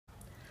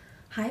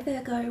Hi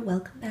Virgo,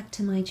 welcome back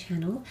to my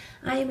channel.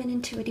 I am an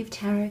intuitive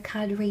tarot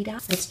card reader.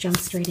 Let's jump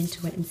straight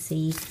into it and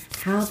see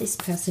how this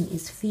person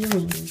is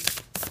feeling.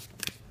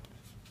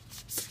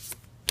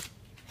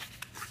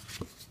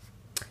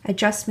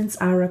 Adjustments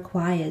are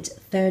required,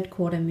 third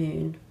quarter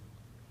moon.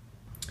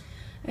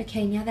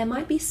 Okay, now there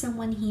might be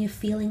someone here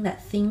feeling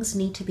that things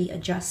need to be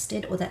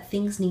adjusted or that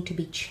things need to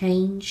be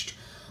changed,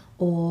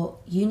 or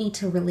you need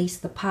to release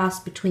the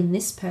past between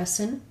this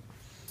person,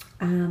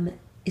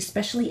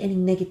 especially any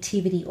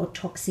negativity or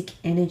toxic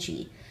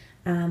energy,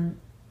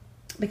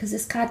 because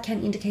this card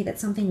can indicate that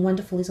something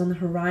wonderful is on the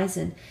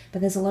horizon,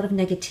 but there's a lot of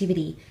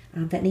negativity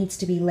that needs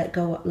to be let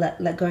go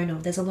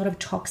of. There's a lot of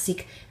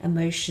toxic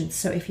emotions.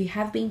 So if you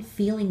have been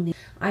feeling this,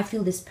 I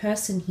feel this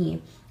person here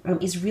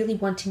is really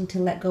wanting to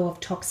let go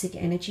of toxic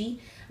energy.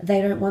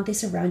 They don't want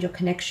this around your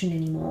connection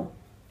anymore.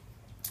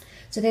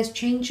 So there's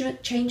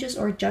changes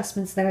or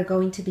adjustments that are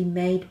going to be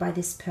made by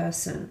this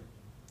person.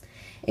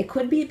 It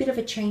could be a bit of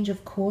a change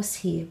of course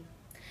here.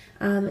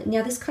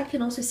 Now this card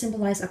can also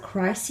symbolize a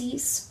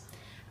crisis.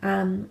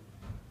 And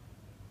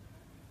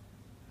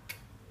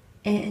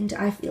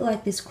I feel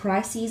like this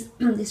crisis,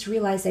 this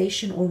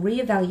realization or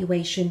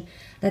reevaluation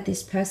that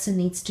this person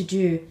needs to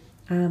do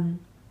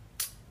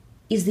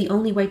is the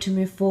only way to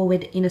move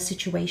forward in a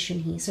situation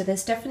here. So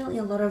there's definitely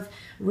a lot of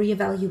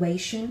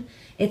reevaluation.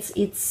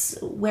 It's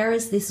where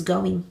is this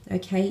going?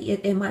 Okay,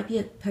 it might be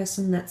a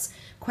person that's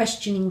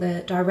questioning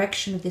the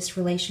direction of this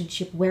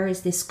relationship. Where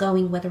is this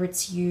going? Whether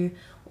it's you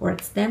or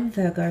it's them,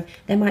 Virgo.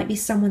 There might be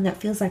someone that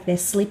feels like they're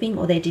slipping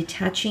or they're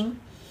detaching.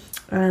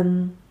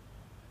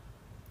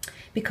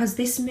 Because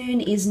this moon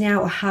is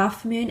now a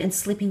half moon and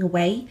slipping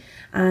away,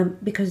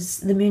 because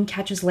the moon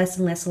catches less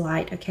and less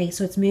light. Okay,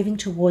 so it's moving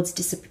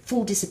towards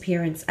full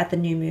disappearance at the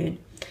new moon.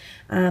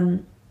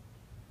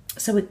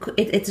 So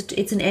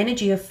it's an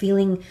energy of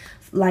feeling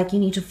like you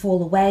need to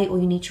fall away, or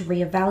you need to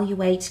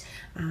reevaluate,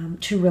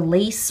 to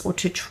release, or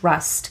to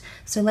trust.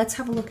 So let's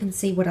have a look and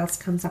see what else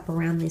comes up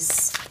around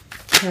this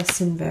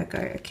person,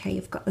 Virgo. Okay,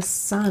 you've got the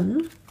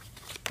Sun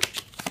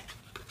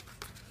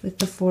with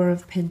the Four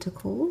of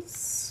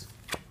Pentacles,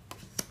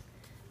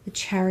 the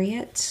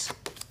Chariot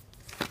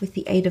with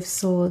the Eight of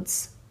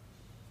Swords.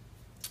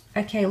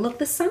 Okay, look,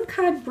 the Sun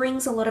card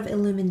brings a lot of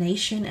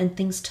illumination and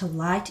things to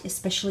light,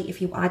 especially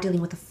if you are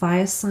dealing with a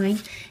fire sign,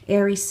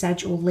 Aries,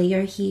 Sag, or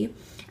Leo here.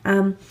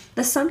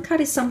 The Sun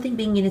card is something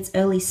being in its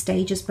early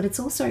stages, but it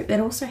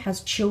also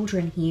has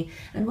children here.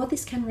 And what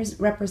this can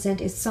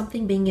represent is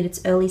something being in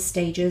its early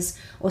stages,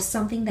 or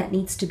something that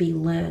needs to be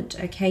learned.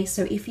 Okay,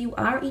 so if you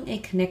are in a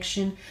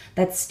connection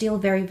that's still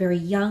very, very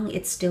young,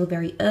 it's still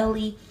very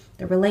early,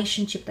 the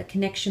relationship, the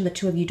connection, the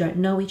two of you don't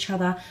know each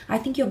other, I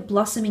think you're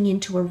blossoming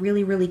into a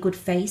really, really good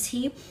phase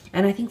here.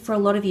 And I think for a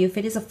lot of you, if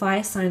it is a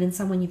fire sign and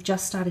someone you've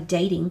just started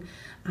dating,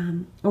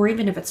 or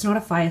even if it's not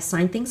a fire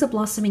sign, things are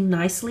blossoming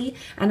nicely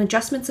and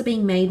adjustments are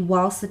being made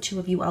whilst the two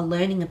of you are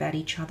learning about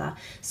each other.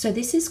 So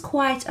this is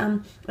quite,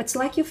 it's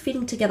like you're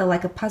fitting together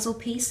like a puzzle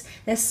piece.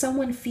 There's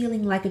someone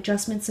feeling like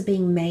adjustments are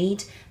being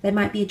made. They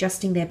might be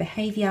adjusting their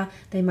behavior.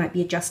 They might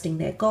be adjusting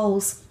their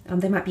goals.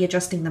 They might be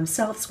adjusting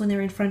themselves when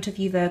they're in front of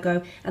you,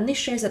 Virgo. And this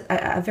shows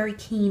a very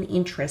keen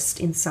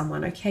interest in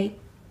someone, okay?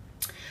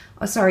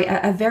 Oh, sorry,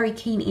 a very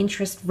keen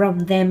interest from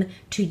them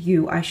to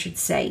you, I should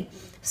say.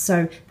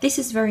 So this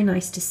is very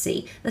nice to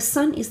see. The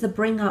Sun is the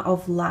bringer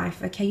of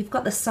life. Okay, you've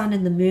got the Sun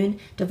and the Moon,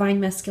 divine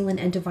masculine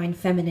and divine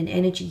feminine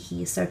energy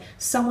here. So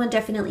someone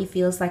definitely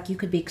feels like you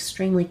could be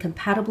extremely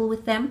compatible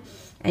with them,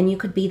 and you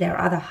could be their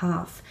other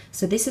half.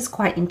 So this is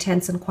quite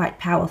intense and quite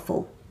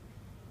powerful.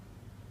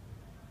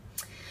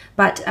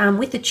 But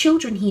with the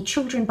children here,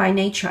 children by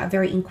nature are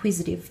very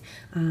inquisitive.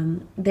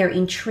 They're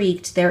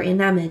intrigued. They're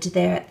enamored.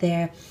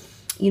 Their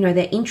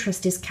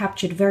interest is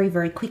captured very,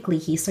 very quickly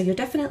here. So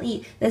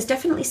there's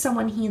definitely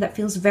someone here that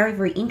feels very,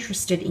 very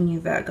interested in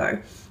you,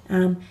 Virgo.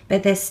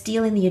 But they're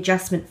still in the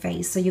adjustment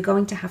phase, so you're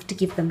going to have to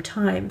give them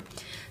time.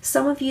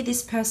 Some of you,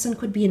 this person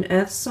could be an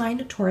earth sign,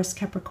 Taurus,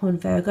 Capricorn,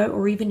 Virgo,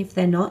 or even if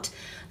they're not.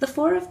 The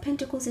Four of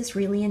Pentacles is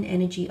really an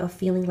energy of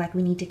feeling like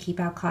we need to keep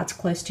our cards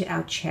close to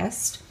our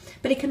chest.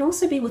 But it can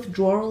also be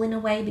withdrawal in a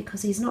way,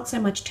 because he's not so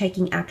much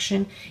taking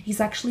action.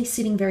 He's actually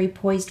sitting very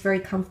poised,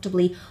 very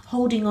comfortably,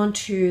 holding on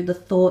to the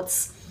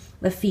thoughts,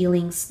 the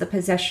feelings, the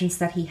possessions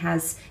that he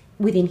has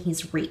within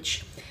his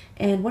reach.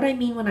 And what I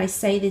mean when I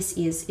say this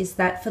is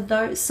that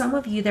for some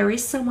of you, there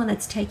is someone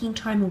that's taking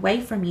time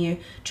away from you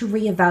to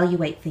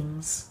reevaluate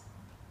things.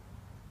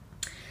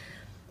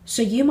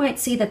 So you might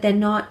see that they're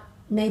not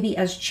maybe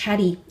as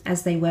chatty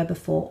as they were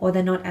before, or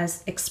they're not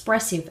as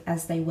expressive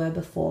as they were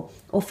before.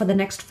 Or for the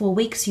next 4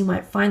 weeks, you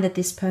might find that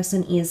this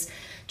person is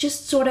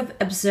just sort of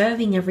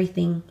observing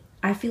everything.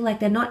 I feel like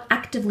they're not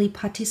actively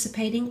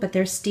participating, but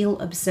they're still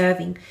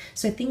observing.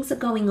 So things are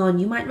going on.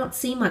 You might not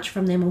see much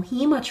from them or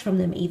hear much from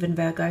them even,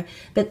 Virgo,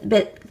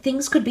 but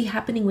things could be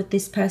happening with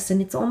this person.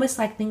 It's almost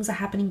like things are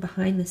happening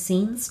behind the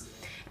scenes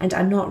and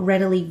are not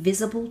readily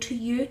visible to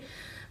you.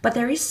 But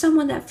there is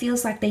someone that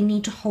feels like they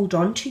need to hold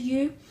on to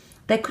you.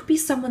 There could be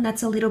someone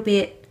that's a little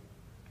bit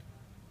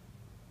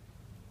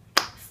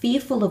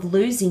fearful of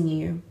losing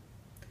you.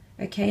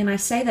 Okay, and I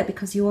say that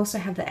because you also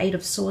have the Eight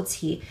of Swords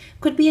here.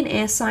 Could be an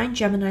air sign,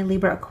 Gemini,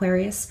 Libra,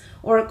 Aquarius,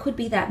 or it could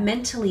be that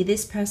mentally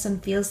this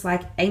person feels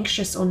like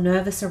anxious or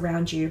nervous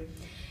around you.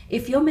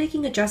 If you're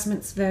making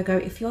adjustments, Virgo,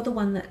 if you're the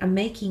one that are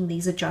making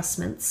these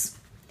adjustments,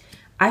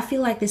 I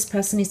feel like this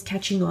person is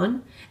catching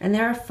on and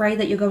they're afraid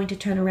that you're going to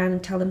turn around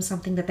and tell them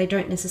something that they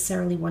don't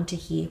necessarily want to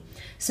hear.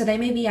 So they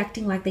may be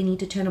acting like they need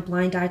to turn a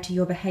blind eye to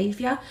your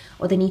behavior,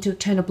 or they need to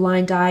turn a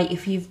blind eye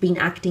if you've been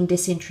acting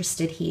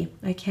disinterested here,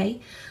 okay?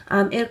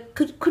 It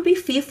could be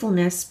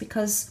fearfulness,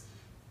 because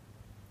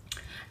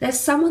there's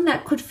someone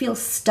that could feel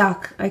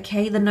stuck,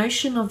 okay? The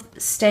notion of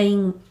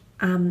staying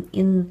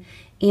in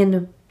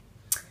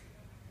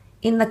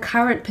the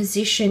current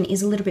position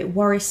is a little bit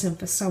worrisome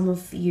for some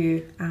of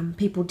you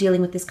people dealing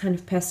with this kind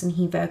of person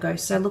here, Virgo.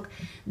 So look,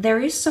 there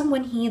is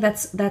someone here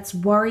that's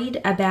worried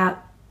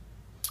about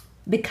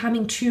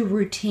becoming too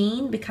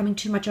routine, becoming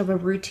too much of a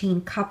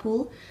routine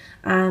couple,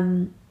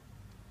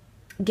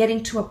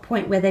 getting to a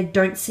point where they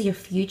don't see a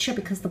future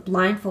because the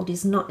blindfold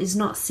is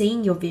not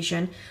seeing your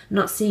vision,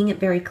 not seeing it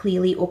very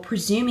clearly, or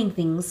presuming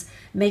things,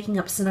 making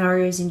up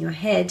scenarios in your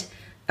head,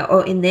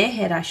 or in their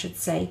head, I should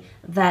say,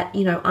 that,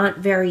 you know, aren't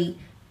very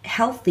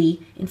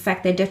healthy. In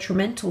fact, they're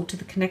detrimental to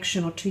the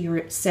connection or to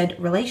your said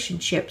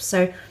relationship.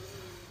 So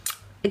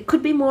it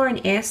could be more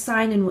an air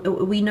sign, and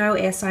we know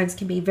air signs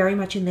can be very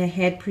much in their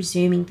head,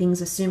 presuming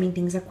things, assuming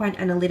things. They're quite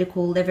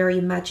analytical, they're very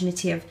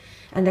imaginative,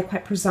 and they're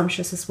quite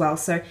presumptuous as well.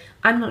 So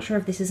I'm not sure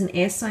if this is an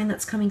air sign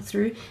that's coming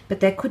through,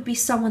 but there could be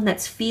someone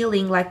that's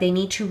feeling like they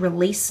need to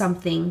release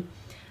something,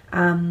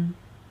 but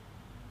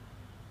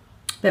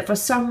for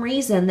some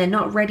reason they're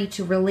not ready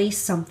to release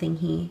something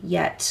here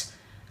yet.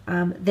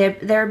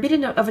 They're a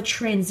bit of a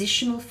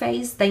transitional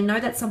phase. They know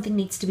that something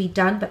needs to be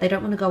done, but they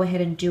don't want to go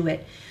ahead and do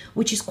it,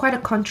 which is quite a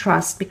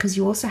contrast because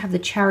you also have the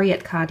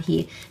Chariot card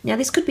here. Now,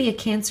 this could be a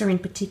Cancer in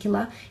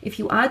particular. If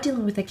you are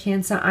dealing with a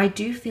Cancer, I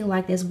do feel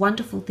like there's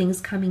wonderful things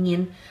coming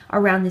in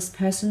around this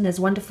person. There's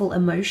wonderful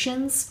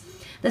emotions.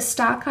 The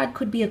Star card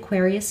could be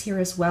Aquarius here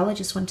as well. I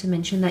just want to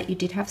mention that you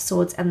did have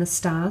Swords and the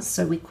Stars,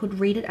 so we could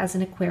read it as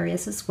an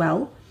Aquarius as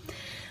well.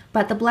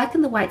 But the black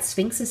and the white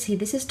sphinxes here,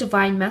 this is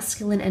divine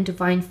masculine and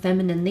divine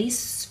feminine. These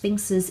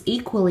sphinxes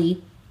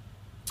equally,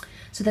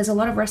 so there's a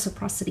lot of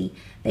reciprocity,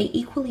 they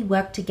equally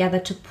work together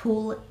to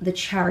pull the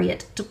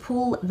chariot, to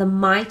pull the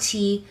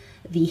mighty,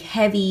 the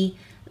heavy,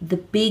 the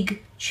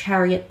big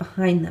chariot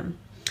behind them.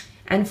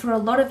 And for a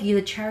lot of you,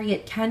 the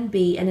chariot can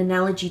be an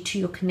analogy to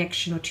your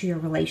connection or to your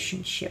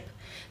relationship.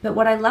 But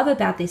what I love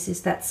about this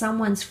is that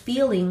someone's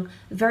feeling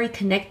very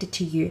connected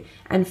to you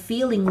and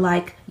feeling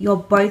like you're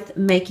both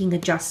making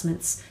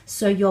adjustments.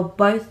 So you're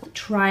both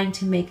trying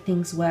to make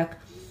things work.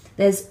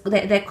 There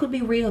could be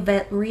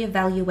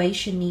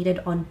reevaluation needed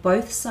on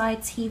both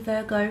sides here,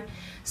 Virgo.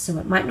 So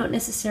it might not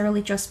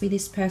necessarily just be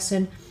this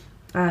person.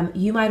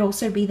 You might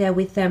also be there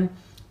with them.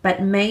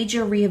 But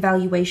major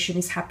reevaluation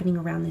is happening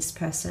around this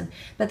person.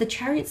 But the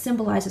Chariot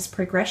symbolizes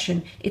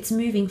progression. It's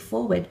moving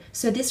forward.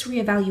 So this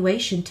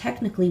reevaluation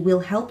technically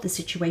will help the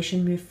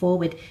situation move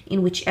forward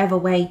in whichever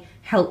way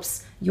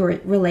helps your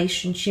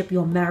relationship,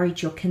 your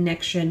marriage, your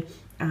connection,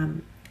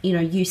 you know,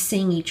 you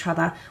seeing each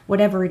other,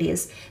 whatever it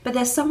is. But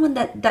there's someone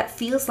that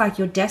feels like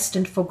you're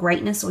destined for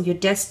greatness, or you're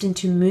destined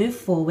to move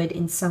forward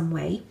in some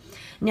way.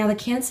 Now, the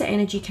Cancer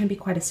energy can be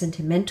quite a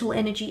sentimental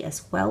energy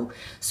as well.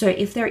 So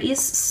if there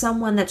is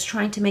someone that's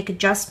trying to make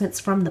adjustments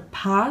from the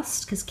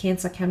past, because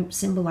Cancer can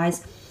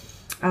symbolize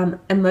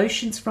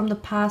emotions from the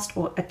past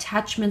or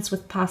attachments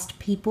with past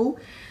people,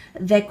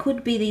 there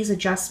could be these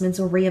adjustments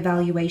or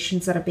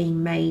reevaluations that are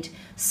being made.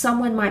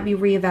 Someone might be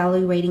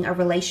reevaluating a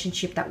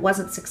relationship that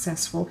wasn't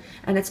successful,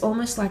 and it's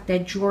almost like they're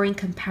drawing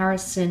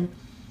comparison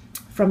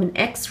from an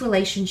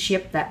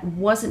ex-relationship that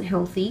wasn't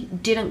healthy,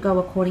 didn't go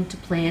according to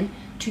plan,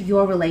 to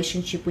your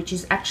relationship, which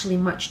is actually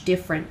much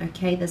different,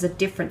 okay? There's a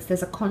difference,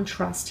 there's a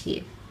contrast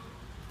here.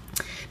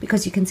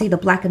 Because you can see the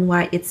black and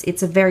white,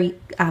 it's a very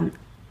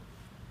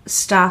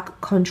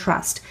stark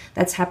contrast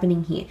that's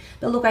happening here.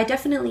 But look, I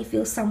definitely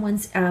feel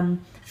someone's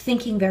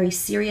thinking very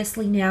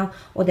seriously now,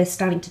 or they're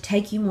starting to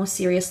take you more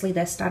seriously,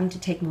 they're starting to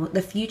take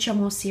the future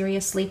more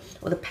seriously,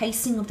 or the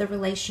pacing of the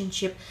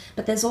relationship.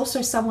 But there's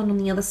also someone on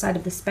the other side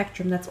of the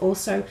spectrum that's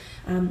also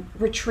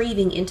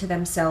retreating into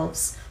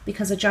themselves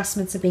because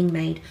adjustments are being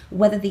made,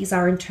 whether these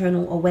are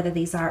internal or whether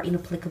these are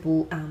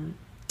inapplicable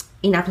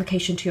in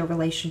application to your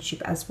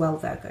relationship as well,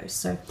 Virgo.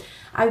 So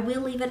I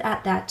will leave it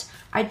at that.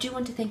 I do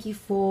want to thank you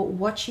for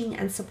watching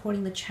and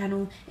supporting the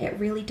channel. It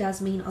really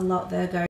does mean a lot, Virgo.